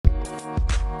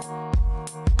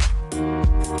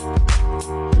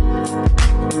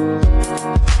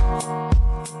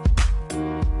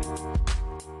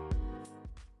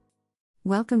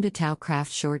Welcome to Tao Craft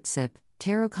Short Sip,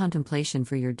 Tarot Contemplation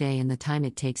for your day and the time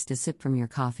it takes to sip from your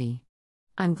coffee.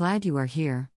 I'm glad you are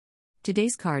here.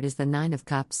 Today's card is the Nine of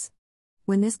Cups.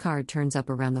 When this card turns up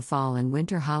around the fall and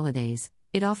winter holidays,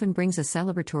 it often brings a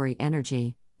celebratory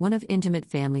energy, one of intimate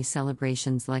family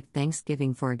celebrations like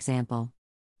Thanksgiving, for example.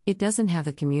 It doesn't have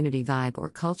the community vibe or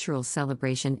cultural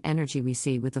celebration energy we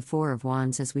see with the Four of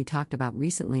Wands, as we talked about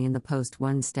recently in the post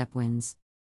One Step Wins.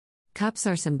 Cups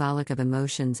are symbolic of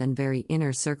emotions and very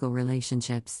inner circle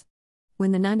relationships.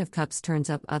 When the Nine of Cups turns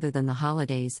up other than the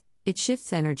holidays, it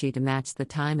shifts energy to match the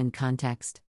time and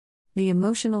context. The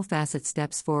emotional facet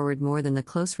steps forward more than the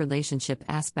close relationship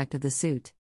aspect of the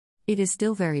suit. It is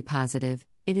still very positive,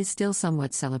 it is still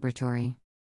somewhat celebratory.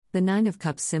 The Nine of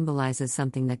Cups symbolizes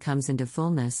something that comes into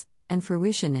fullness and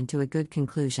fruition and to a good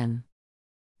conclusion.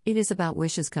 It is about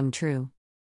wishes come true.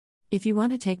 If you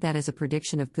want to take that as a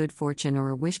prediction of good fortune or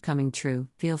a wish coming true,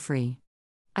 feel free.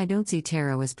 I don't see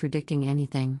tarot as predicting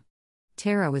anything.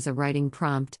 Tarot is a writing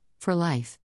prompt for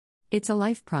life. It's a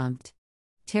life prompt.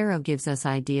 Tarot gives us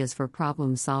ideas for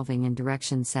problem solving and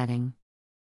direction setting.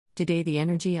 Today the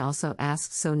energy also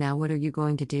asks, so now what are you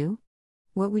going to do?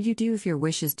 What would you do if your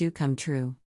wishes do come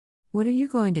true? What are you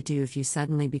going to do if you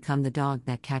suddenly become the dog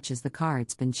that catches the car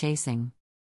it's been chasing?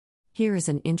 Here is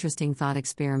an interesting thought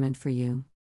experiment for you.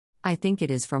 I think it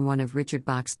is from one of Richard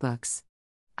Bach's books.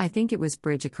 I think it was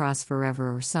Bridge Across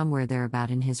Forever or somewhere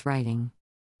thereabout in his writing.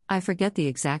 I forget the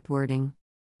exact wording.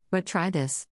 But try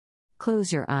this.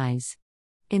 Close your eyes.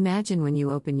 Imagine when you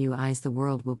open your eyes the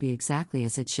world will be exactly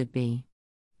as it should be.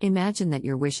 Imagine that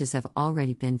your wishes have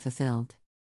already been fulfilled.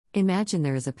 Imagine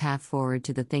there is a path forward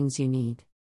to the things you need.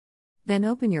 Then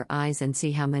open your eyes and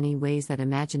see how many ways that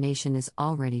imagination is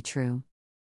already true.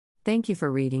 Thank you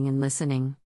for reading and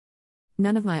listening.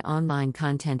 None of my online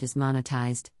content is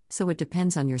monetized, so it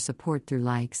depends on your support through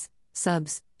likes,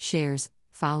 subs, shares,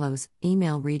 follows,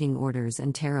 email reading orders,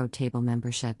 and tarot table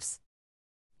memberships.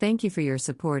 Thank you for your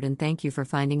support and thank you for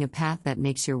finding a path that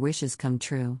makes your wishes come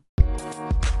true.